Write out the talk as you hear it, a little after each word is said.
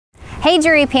Hey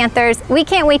Drury Panthers, we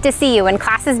can't wait to see you when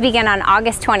classes begin on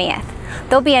August 20th.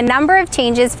 There'll be a number of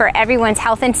changes for everyone's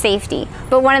health and safety,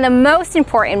 but one of the most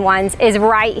important ones is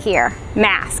right here,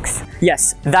 masks.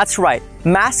 Yes, that's right.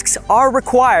 Masks are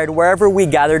required wherever we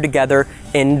gather together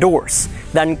indoors.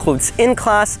 That includes in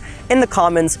class, in the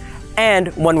commons, and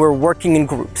when we're working in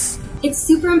groups. It's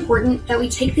super important that we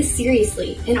take this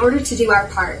seriously in order to do our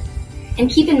part. And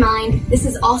keep in mind, this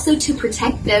is also to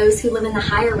protect those who live in the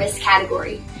higher risk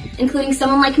category, including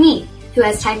someone like me, who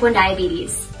has type 1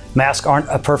 diabetes. Masks aren't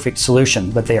a perfect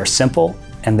solution, but they are simple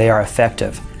and they are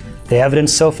effective. The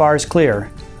evidence so far is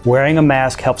clear. Wearing a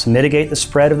mask helps mitigate the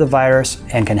spread of the virus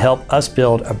and can help us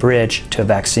build a bridge to a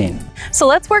vaccine. So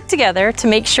let's work together to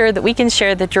make sure that we can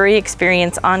share the Drury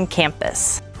experience on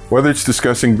campus. Whether it's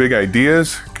discussing big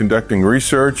ideas, conducting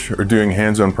research, or doing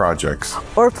hands-on projects.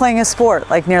 Or playing a sport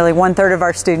like nearly 1/3 of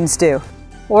our students do.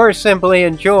 Or simply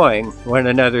enjoying one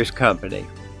another's company.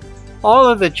 All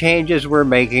of the changes we're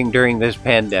making during this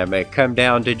pandemic come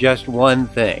down to just one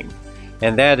thing,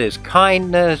 and that is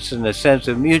kindness and a sense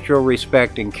of mutual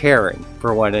respect and caring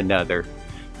for one another.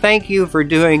 Thank you for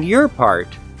doing your part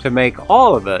to make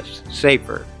all of us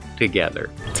safer together.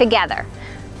 Together.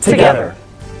 Together.